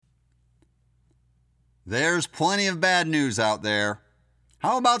There's plenty of bad news out there.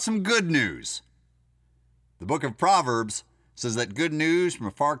 How about some good news? The book of Proverbs says that good news from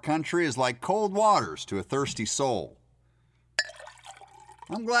a far country is like cold waters to a thirsty soul.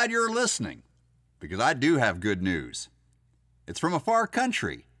 I'm glad you're listening, because I do have good news. It's from a far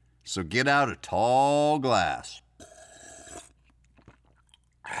country, so get out a tall glass.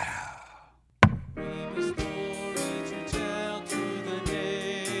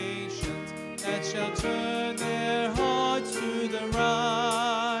 Shall turn their hearts to the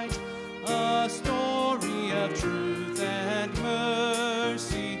right, a story of truth and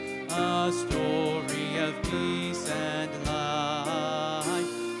mercy, a story of peace and light,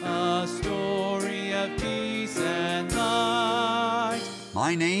 a story of peace and light.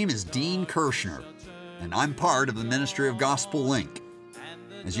 My name is Dean Kirshner, and I'm part of the ministry of Gospel Link.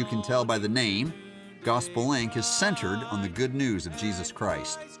 As you can tell by the name, Gospel Link is centered on the good news of Jesus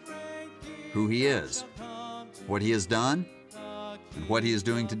Christ. Who he is, what he has done, and what he is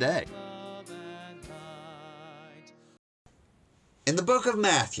doing today. In the book of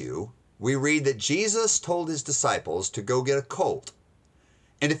Matthew, we read that Jesus told his disciples to go get a colt.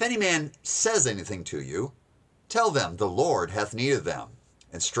 And if any man says anything to you, tell them the Lord hath need of them,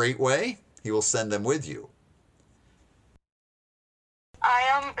 and straightway he will send them with you.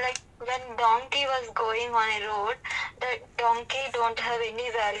 When donkey was going on a road, the donkey don't have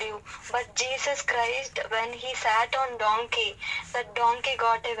any value. But Jesus Christ, when he sat on donkey, the donkey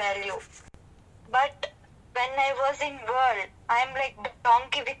got a value. But when I was in world, I am like the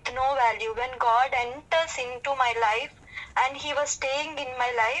donkey with no value. When God enters into my life and he was staying in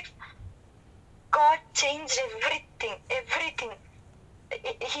my life, God changed everything.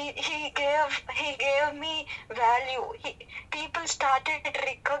 He gave me value. People started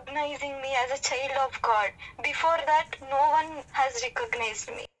recognizing me as a child of God. Before that, no one has recognized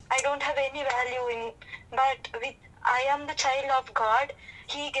me. I don't have any value but I am the child of God.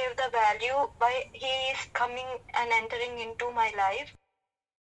 He gave the value by he is coming and entering into my life.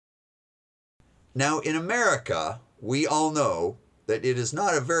 Now, in America, we all know that it is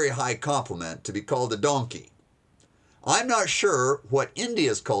not a very high compliment to be called a donkey. I'm not sure what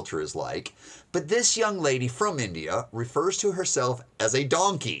India's culture is like, but this young lady from India refers to herself as a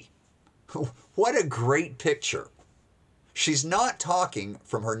donkey. What a great picture. She's not talking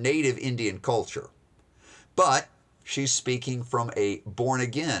from her native Indian culture, but she's speaking from a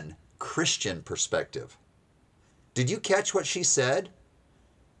born-again Christian perspective. Did you catch what she said?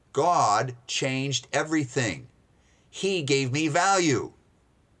 God changed everything. He gave me value.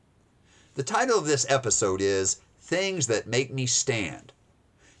 The title of this episode is Things That Make Me Stand.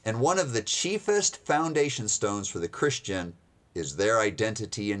 And one of the chiefest foundation stones for the Christian is their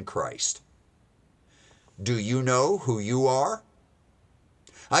identity in Christ. Do you know who you are?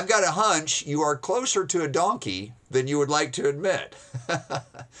 I've got a hunch you are closer to a donkey than you would like to admit.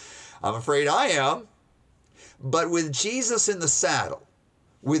 I'm afraid I am. But with Jesus in the saddle,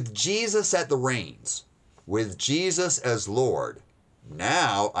 with Jesus at the reins, with Jesus as Lord,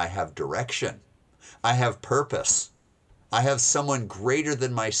 now I have direction. I have purpose. I have someone greater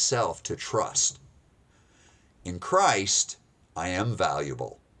than myself to trust. In Christ, I am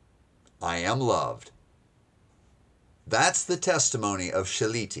valuable. I am loved. That's the testimony of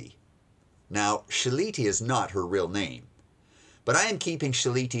Shaliti. Now, Shaliti is not her real name, but I am keeping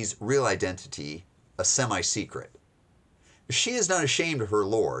Shaliti's real identity a semi-secret. She is not ashamed of her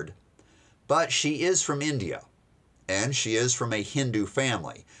Lord, but she is from India, and she is from a Hindu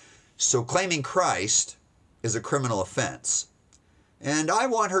family. So claiming Christ is a criminal offense. And I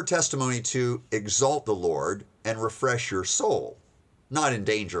want her testimony to exalt the Lord and refresh your soul, not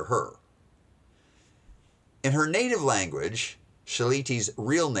endanger her. In her native language, Shaliti's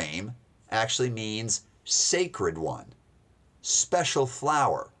real name actually means sacred one, special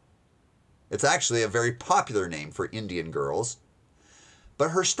flower. It's actually a very popular name for Indian girls.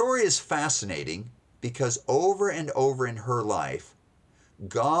 But her story is fascinating because over and over in her life,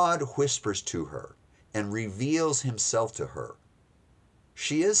 God whispers to her and reveals himself to her.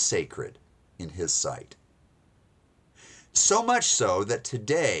 She is sacred in his sight. So much so that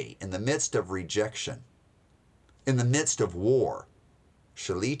today, in the midst of rejection, in the midst of war,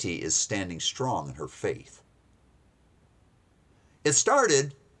 Shaliti is standing strong in her faith. It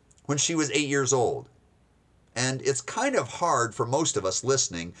started when she was 8 years old. And it's kind of hard for most of us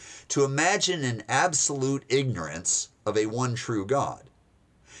listening to imagine an absolute ignorance of a one true God.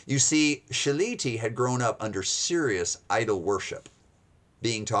 You see, Shaliti had grown up under serious idol worship,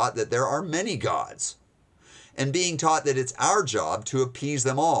 being taught that there are many gods, and being taught that it's our job to appease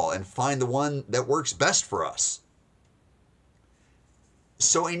them all and find the one that works best for us.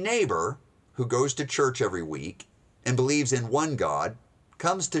 So a neighbor who goes to church every week and believes in one God,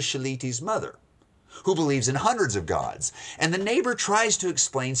 comes to Shaliti's mother, who believes in hundreds of gods, and the neighbor tries to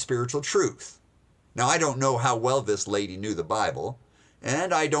explain spiritual truth. Now, I don't know how well this lady knew the Bible,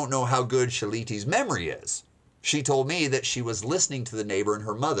 and I don't know how good Shaliti's memory is. She told me that she was listening to the neighbor and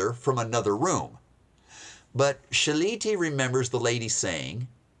her mother from another room. But Shaliti remembers the lady saying,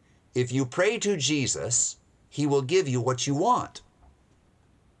 "If you pray to Jesus, he will give you what you want."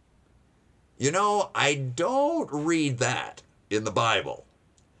 You know, I don't read that in the Bible.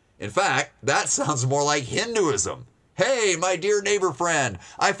 In fact, that sounds more like Hinduism. Hey, my dear neighbor friend,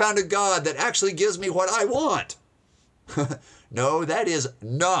 I found a God that actually gives me what I want. No, that is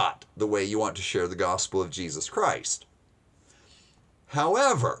not the way you want to share the gospel of Jesus Christ.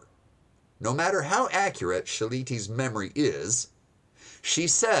 However, no matter how accurate Shaliti's memory is, she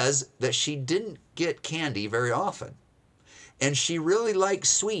says that she didn't get candy very often, and she really likes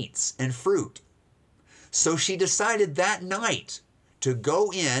sweets and fruit. So she decided that night to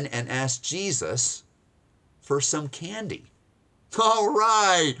go in and ask Jesus for some candy. All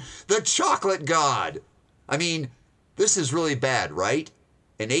right, the chocolate god. I mean, this is really bad, right?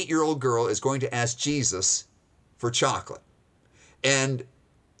 An 8-year-old girl is going to ask Jesus for chocolate. And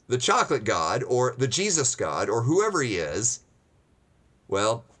the chocolate god, or the Jesus god, or whoever he is,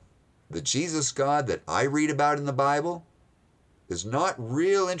 well, the Jesus God that I read about in the Bible is not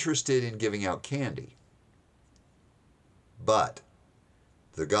real interested in giving out candy. But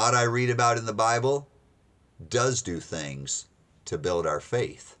the God I read about in the Bible does do things to build our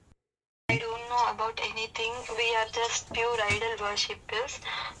faith. I don't know about anything. We are just pure idol worshippers.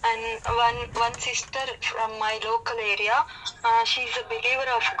 And one sister from my local area, she's a believer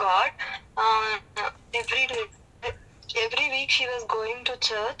of God. Every week she was going to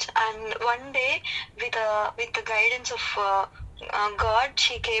church, and one day, with the guidance of God,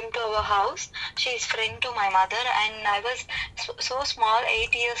 she came to our house. She is friend to my mother, and I was so small,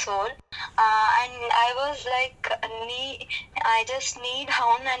 8 years old, and I was like, I just knee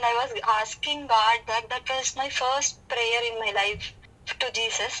down, and I was asking God that was my first prayer in my life to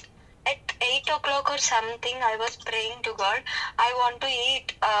Jesus. At 8 o'clock or something, I was praying to God. I want to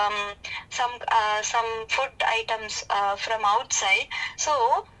eat some food items from outside.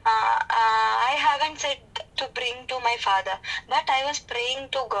 So I haven't said to bring to my father, but I was praying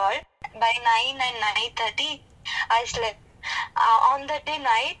to God. By 9 and 9:30, I slept. On that day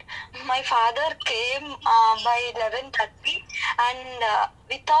night, my father came by 11:30, and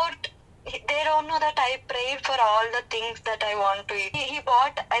without. They don't know that I prayed for all the things that I want to eat. He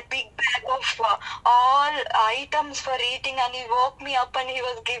bought a big bag of all items for eating, and he woke me up and he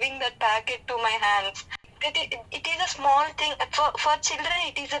was giving that packet to my hands. It is a small thing. For children,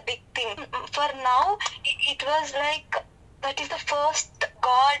 it is a big thing. For now, it was like, that is the first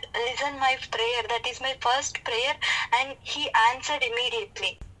God listened my prayer. That is my first prayer, and he answered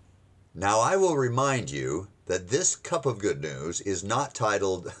immediately. Now I will remind you that this cup of good news is not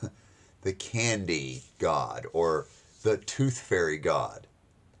titled the Candy God or the Tooth Fairy God.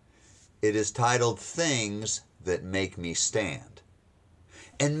 It is titled Things That Make Me Stand.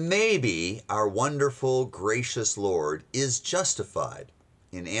 And maybe our wonderful, gracious Lord is justified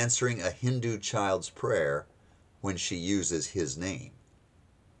in answering a Hindu child's prayer when she uses his name.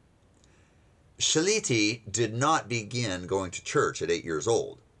 Shaliti did not begin going to church at 8 years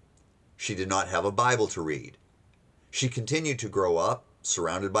old. She did not have a Bible to read. She continued to grow up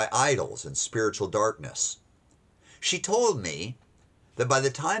surrounded by idols and spiritual darkness. She told me that by the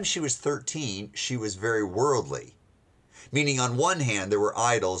time she was 13, she was very worldly, meaning on one hand there were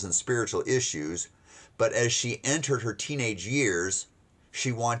idols and spiritual issues, but as she entered her teenage years,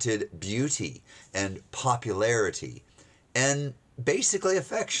 she wanted beauty and popularity and basically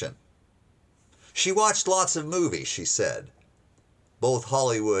affection. She watched lots of movies, she said, both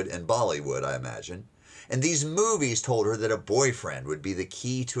Hollywood and Bollywood, I imagine. And these movies told her that a boyfriend would be the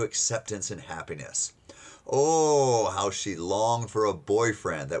key to acceptance and happiness. Oh, how she longed for a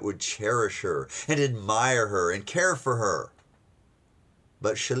boyfriend that would cherish her and admire her and care for her.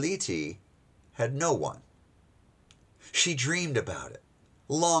 But Shaliti had no one. She dreamed about it,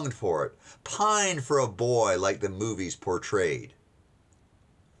 longed for it, pined for a boy like the movies portrayed.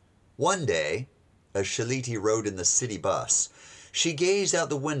 One day, as Shaliti rode in the city bus, she gazed out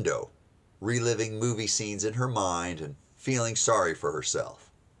the window, reliving movie scenes in her mind and feeling sorry for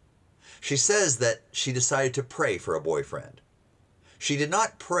herself. She says that she decided to pray for a boyfriend. She did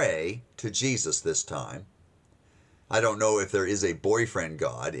not pray to Jesus this time. I don't know if there is a boyfriend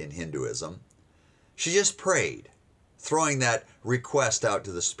god in Hinduism. She just prayed, throwing that request out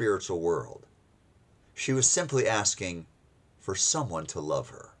to the spiritual world. She was simply asking for someone to love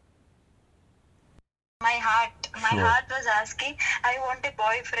her. my Sure. heart was asking, I want a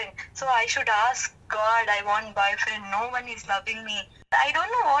boyfriend. So I should ask God, I want boyfriend. No one is loving me. I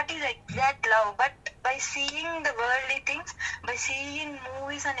don't know what is exact love, but by seeing the worldly things, by seeing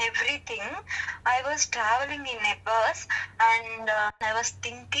movies and everything, I was traveling in a bus and I was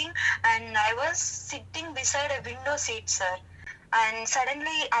thinking and I was sitting beside a window seat, sir. And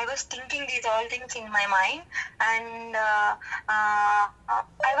suddenly I was thinking these all things in my mind, and I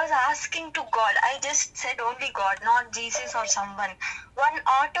was asking to God. I just said only God, not Jesus or someone. One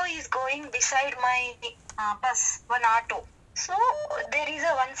auto is going beside my bus, one auto. So there is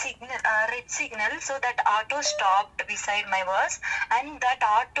a one signal, red signal, so that auto stopped beside my bus, and that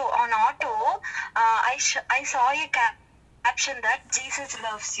auto, I saw a caption that Jesus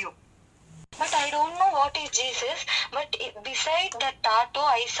loves you. But I don't know what is Jesus. But beside that auto,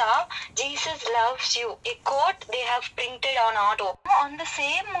 I saw Jesus loves you. A quote they have printed on auto. On the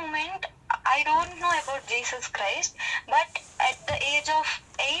same moment, I don't know about Jesus Christ. But at the age of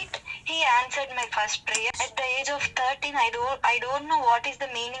 8, he answered my first prayer. At the age of 13, I don't know what is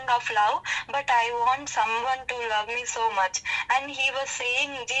the meaning of love. But I want someone to love me so much. And he was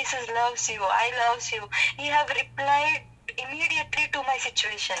saying, Jesus loves you. I loves you. He have replied immediately to my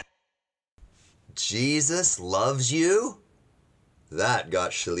situation. Jesus loves you? That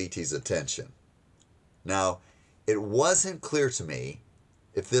got Shaliti's attention. Now, it wasn't clear to me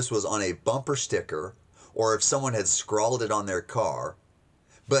if this was on a bumper sticker or if someone had scrawled it on their car,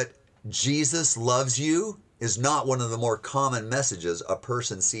 but Jesus loves you is not one of the more common messages a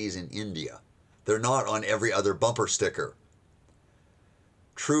person sees in India. They're not on every other bumper sticker.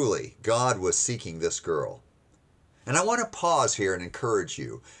 Truly, God was seeking this girl. And I want to pause here and encourage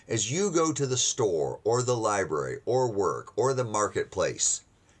you as you go to the store or the library or work or the marketplace.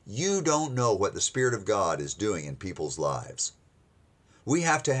 You don't know what the Spirit of God is doing in people's lives. We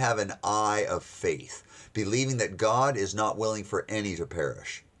have to have an eye of faith, believing that God is not willing for any to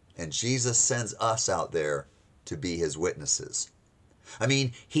perish. And Jesus sends us out there to be his witnesses. I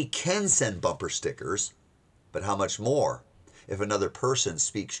mean, he can send bumper stickers, but how much more if another person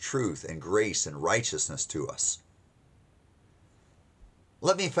speaks truth and grace and righteousness to us?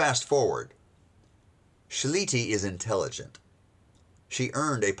 Let me fast forward. Shaliti is intelligent. She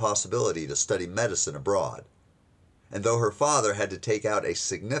earned a possibility to study medicine abroad. And though her father had to take out a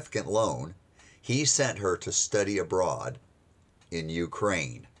significant loan, he sent her to study abroad in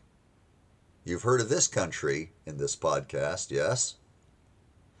Ukraine. You've heard of this country in this podcast, yes?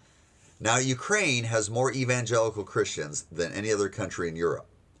 Now, Ukraine has more evangelical Christians than any other country in Europe,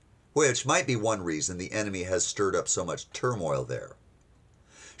 which might be one reason the enemy has stirred up so much turmoil there.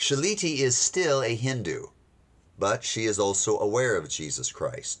 Shaliti is still a Hindu, but she is also aware of Jesus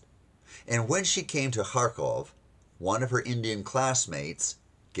Christ. And when she came to Kharkov, one of her Indian classmates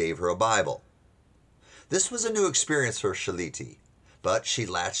gave her a Bible. This was a new experience for Shaliti, but she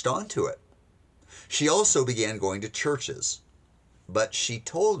latched onto it. She also began going to churches, but she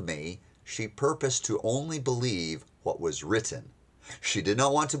told me she purposed to only believe what was written. She did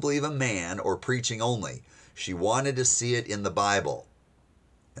not want to believe a man or preaching only. She wanted to see it in the Bible.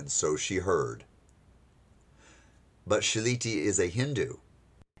 And so she heard. But Shaliti is a Hindu.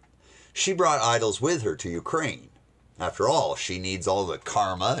 She brought idols with her to Ukraine. After all, she needs all the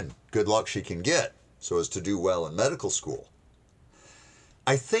karma and good luck she can get so as to do well in medical school.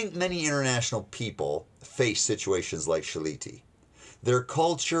 I think many international people face situations like Shaliti. Their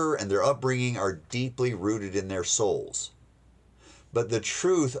culture and their upbringing are deeply rooted in their souls. But the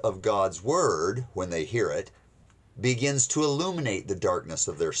truth of God's word, when they hear it, begins to illuminate the darkness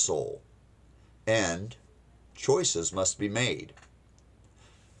of their soul. And choices must be made.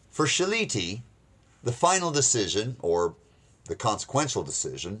 For Shaliti, the final decision, or the consequential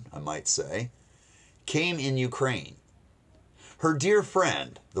decision, I might say, came in Ukraine. Her dear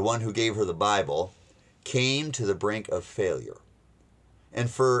friend, the one who gave her the Bible, came to the brink of failure. And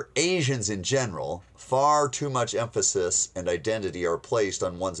for Asians in general, far too much emphasis and identity are placed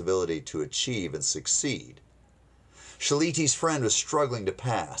on one's ability to achieve and succeed. Shaliti's friend was struggling to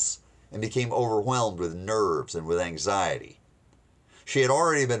pass and became overwhelmed with nerves and with anxiety. She had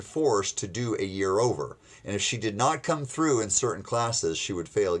already been forced to do a year over, and if she did not come through in certain classes, she would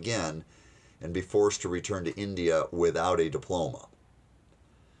fail again and be forced to return to India without a diploma.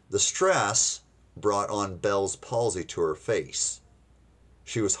 The stress brought on Bell's palsy to her face.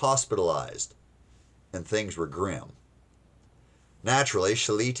 She was hospitalized, and things were grim. Naturally,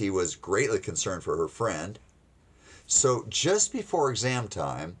 Shaliti was greatly concerned for her friend, so just before exam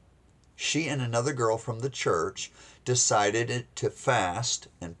time, she and another girl from the church decided to fast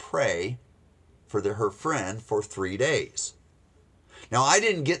and pray for her friend for 3 days. Now, I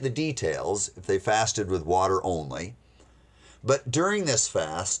didn't get the details if they fasted with water only, but during this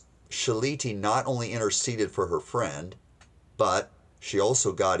fast, Shaliti not only interceded for her friend, but she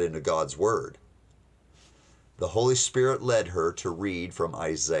also got into God's Word. The Holy Spirit led her to read from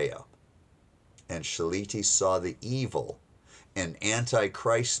Isaiah, and Shaliti saw the evil and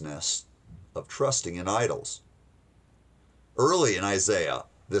antichristness of trusting in idols. Early in Isaiah,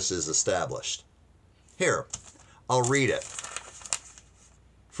 this is established. Here, I'll read it.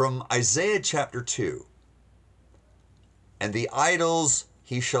 From Isaiah chapter 2. And the idols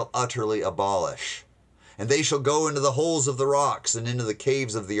he shall utterly abolish, and they shall go into the holes of the rocks and into the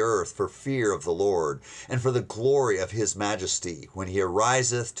caves of the earth for fear of the Lord, and for the glory of his majesty, when he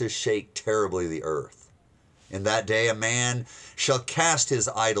ariseth to shake terribly the earth. In that day a man shall cast his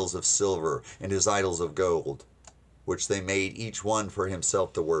idols of silver and his idols of gold, which they made each one for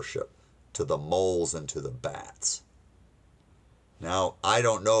himself to worship, to the moles and to the bats. Now, I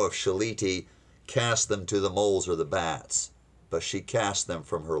don't know if Shaliti cast them to the moles or the bats, but she cast them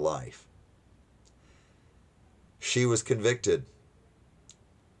from her life. She was convicted.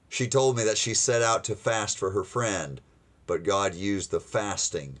 She told me that she set out to fast for her friend, but God used the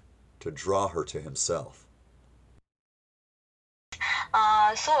fasting to draw her to himself.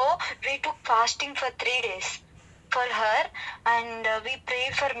 So we took fasting for 3 days for her, and we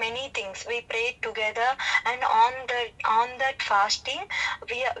prayed for many things. We prayed together, and on that fasting,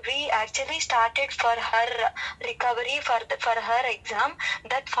 we actually started for her recovery, for her exam.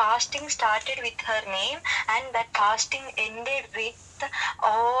 That fasting started with her name, and that fasting ended with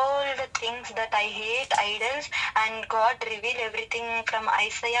all the things that I hate, idols, and God revealed everything from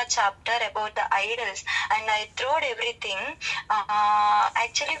Isaiah chapter about the idols, and I throwed everything.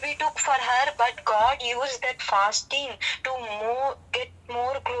 Actually we took for her, but God used that fasting to get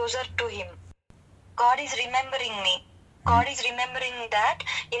more closer to him. God is remembering me. God is remembering that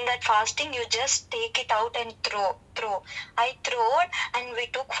in that fasting you just take it out and throw. I throwed, and we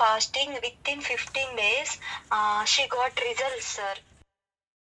took fasting. Within 15 days, she got results, sir.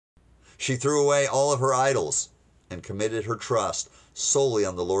 She threw away all of her idols and committed her trust solely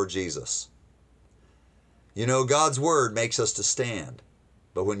on the Lord Jesus. You know, God's word makes us to stand,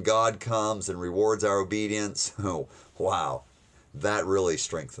 but when God comes and rewards our obedience, oh, wow, that really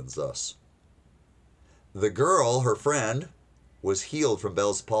strengthens us. The girl, her friend, was healed from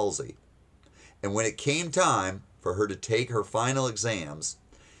Bell's palsy, and when it came time for her to take her final exams,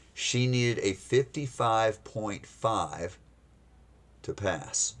 she needed a 55.5 to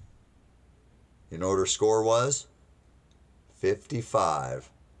pass. You know what her score was?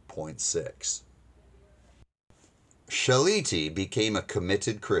 55.6. Shaliti became a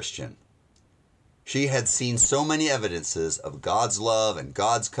committed Christian. She had seen so many evidences of God's love and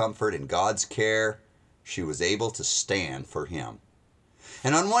God's comfort and God's care, she was able to stand for him.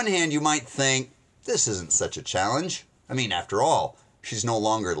 And on one hand, you might think, this isn't such a challenge. I mean, after all, she's no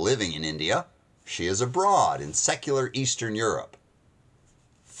longer living in India. She is abroad in secular Eastern Europe.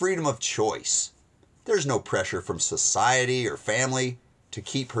 Freedom of choice. There's no pressure from society or family to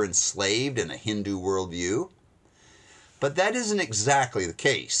keep her enslaved in a Hindu worldview. But that isn't exactly the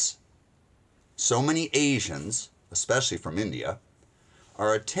case. So many Asians, especially from India,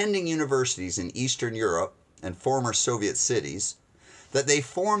 are attending universities in Eastern Europe and former Soviet cities that they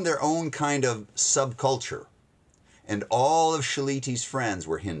form their own kind of subculture. And all of Shaliti's friends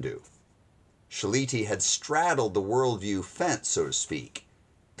were Hindu. Shaliti had straddled the worldview fence, so to speak,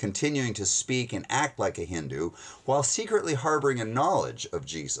 continuing to speak and act like a Hindu while secretly harboring a knowledge of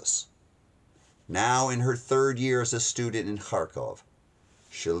Jesus. Now in her 3rd year as a student in Kharkov,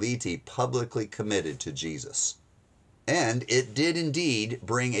 Shaliti publicly committed to Jesus. And it did indeed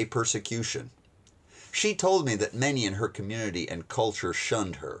bring a persecution. She told me that many in her community and culture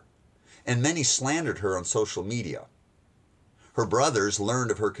shunned her, and many slandered her on social media. Her brothers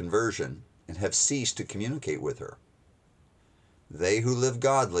learned of her conversion and have ceased to communicate with her. They who live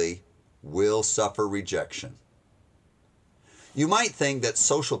godly will suffer rejection. You might think that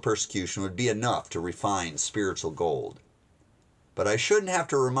social persecution would be enough to refine spiritual gold, but I shouldn't have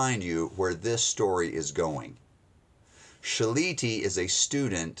to remind you where this story is going. Shaliti is a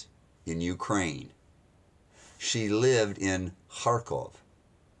student in Ukraine. She lived in Kharkov.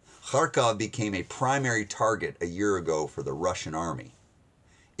 Kharkov became a primary target a year ago for the Russian army.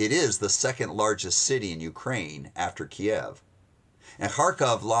 It is the 2nd largest city in Ukraine after Kiev, and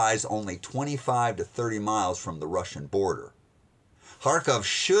Kharkov lies only 25 to 30 miles from the Russian border. Kharkov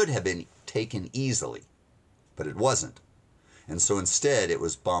should have been taken easily, but it wasn't, and so instead it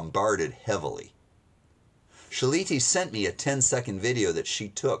was bombarded heavily. Shaliti sent me a 10-second video that she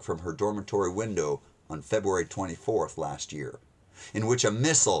took from her dormitory window on February 24th last year. in which a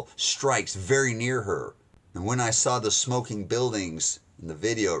missile strikes very near her. And when I saw the smoking buildings in the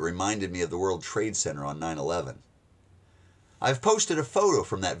video, it reminded me of the World Trade Center on 9/11. I've posted a photo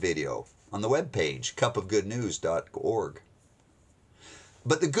from that video on the webpage, cupofgoodnews.org.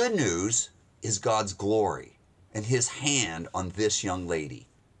 But the good news is God's glory and his hand on this young lady.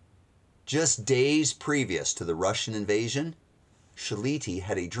 Just days previous to the Russian invasion, Shaliti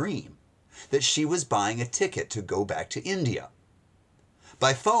had a dream that she was buying a ticket to go back to India.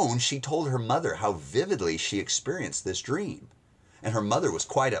 By phone, she told her mother how vividly she experienced this dream, and her mother was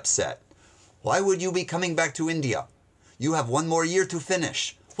quite upset. "Why would you be coming back to India? You have one more year to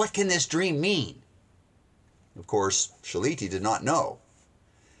finish. What can this dream mean?" Of course, Shaliti did not know,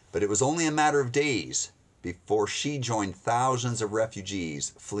 but it was only a matter of days before she joined thousands of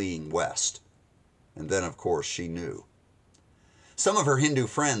refugees fleeing west. And then, of course, she knew. Some of her Hindu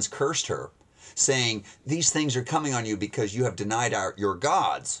friends cursed her, saying, "These things are coming on you because you have denied your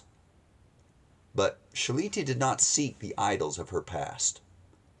gods." But Shaliti did not seek the idols of her past.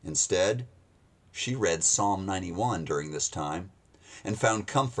 Instead, she read Psalm 91 during this time and found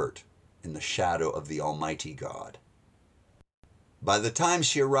comfort in the shadow of the Almighty God. By the time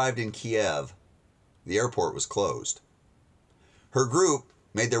she arrived in Kiev, the airport was closed. Her group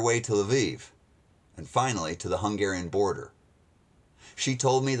made their way to Lviv and finally to the Hungarian border. She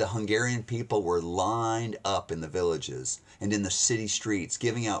told me the Hungarian people were lined up in the villages and in the city streets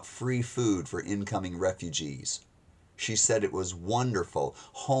giving out free food for incoming refugees. She said it was wonderful,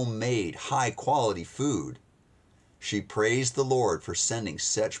 homemade, high-quality food. She praised the Lord for sending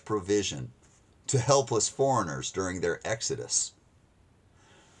such provision to helpless foreigners during their exodus.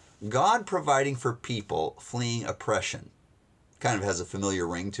 God providing for people fleeing oppression kind of has a familiar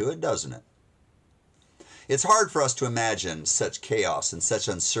ring to it, doesn't it? It's hard for us to imagine such chaos and such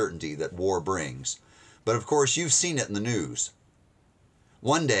uncertainty that war brings, but of course you've seen it in the news.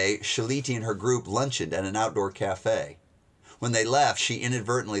 One day, Shaliti and her group lunched at an outdoor cafe. When they left, she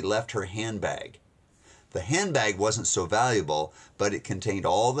inadvertently left her handbag. The handbag wasn't so valuable, but it contained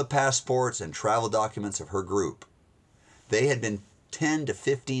all the passports and travel documents of her group. They had been 10 to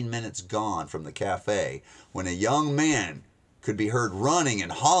 15 minutes gone from the cafe when a young man could be heard running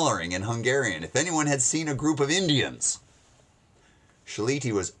and hollering in Hungarian if anyone had seen a group of Indians.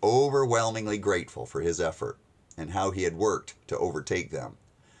 Shaliti was overwhelmingly grateful for his effort and how he had worked to overtake them.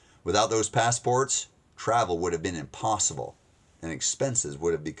 Without those passports, travel would have been impossible and expenses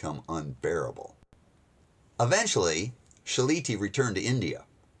would have become unbearable. Eventually, Shaliti returned to India.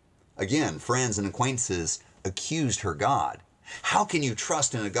 Again, friends and acquaintances accused her God. How can you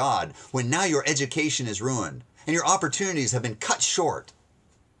trust in a God when now your education is ruined and your opportunities have been cut short?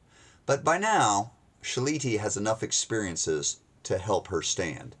 But by now, Shaliti has enough experiences to help her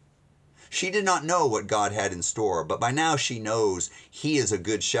stand. She did not know what God had in store, but by now she knows He is a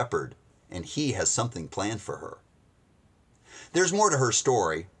good shepherd and He has something planned for her. There's more to her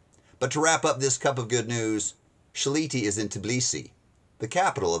story, but to wrap up this cup of good news, Shaliti is in Tbilisi, the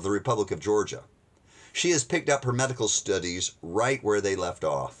capital of the Republic of Georgia. She has picked up her medical studies right where they left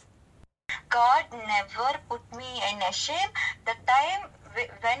off. God never put me in a shame. The time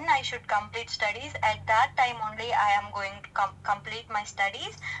when I should complete studies, at that time only I am going to complete my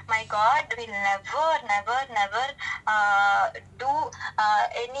studies. My God will never do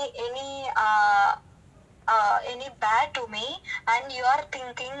any bad to me, and you are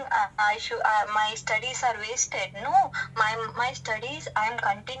thinking my studies are wasted. No, my studies I am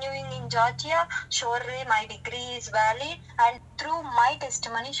continuing in Georgia. Surely my degree is valid, and through my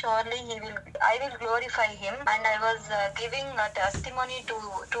testimony, surely I will glorify Him. And I was giving a testimony to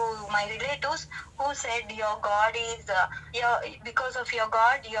my relatives who said, "Your God is because of your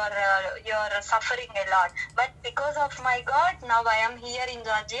God, you're suffering a lot. But because of my God, now I am here in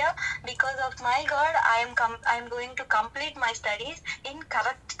Georgia. Because of my God, I'm going to complete my studies in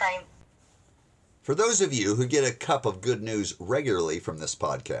correct time." For those of you who get a cup of good news regularly from this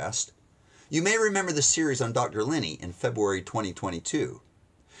podcast, you may remember the series on Dr. Linney in February 2022.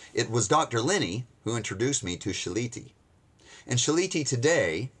 It was Dr. Linney who introduced me to Shaliti. And Shaliti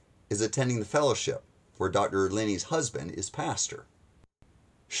today is attending the fellowship where Dr. Linney's husband is pastor.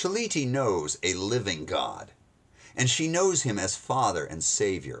 Shaliti knows a living God, and she knows Him as Father and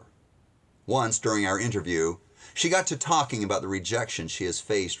Savior. Once, during our interview, she got to talking about the rejection she has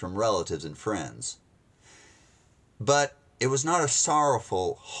faced from relatives and friends. But it was not a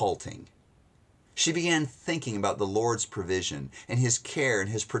sorrowful halting. She began thinking about the Lord's provision and His care and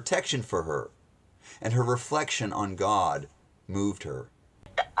His protection for her, and her reflection on God moved her.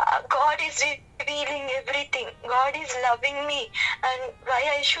 God is revealing everything. God is loving me, and why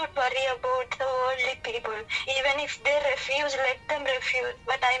I should worry about the worldly people. Even if they refuse, let them refuse.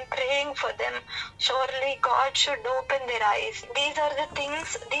 But I'm praying for them. Surely God should open their eyes. These are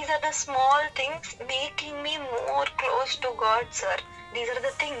the small things making me more close to God, sir. These are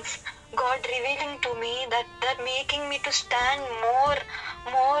the things God revealing to me that making me to stand more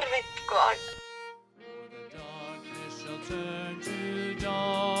with God. The darkness shall turn to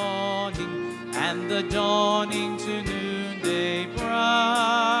dawning, and the dawning to noonday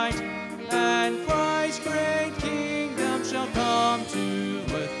bright, and Christ's great kingdom shall come to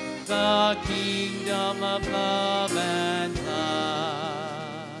earth, the kingdom of love and light.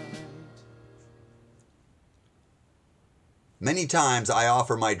 Many times I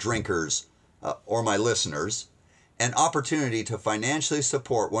offer my drinkers or my listeners an opportunity to financially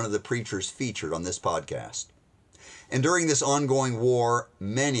support one of the preachers featured on this podcast. And during this ongoing war,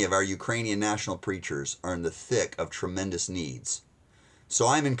 many of our Ukrainian national preachers are in the thick of tremendous needs. So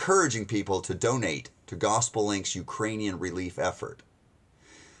I'm encouraging people to donate to Gospel Link's Ukrainian relief effort.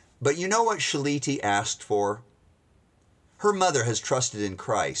 But you know what Shaliti asked for? Her mother has trusted in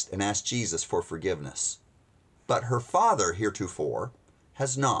Christ and asked Jesus for forgiveness. But her father heretofore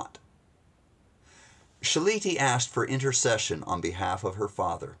has not. Shaliti asked for intercession on behalf of her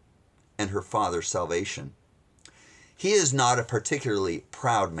father and her father's salvation. He is not a particularly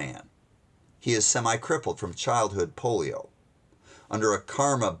proud man. He is semi-crippled from childhood polio. Under a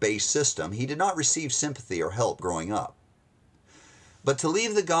karma-based system, he did not receive sympathy or help growing up. But to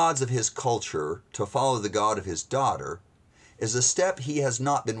leave the gods of his culture to follow the God of his daughter is a step he has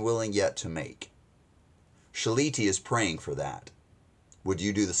not been willing yet to make. Shaliti is praying for that. Would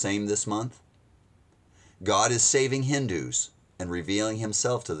you do the same this month? God is saving Hindus and revealing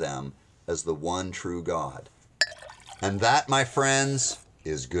himself to them as the one true God. And that, my friends,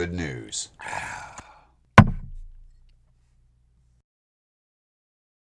 is good news.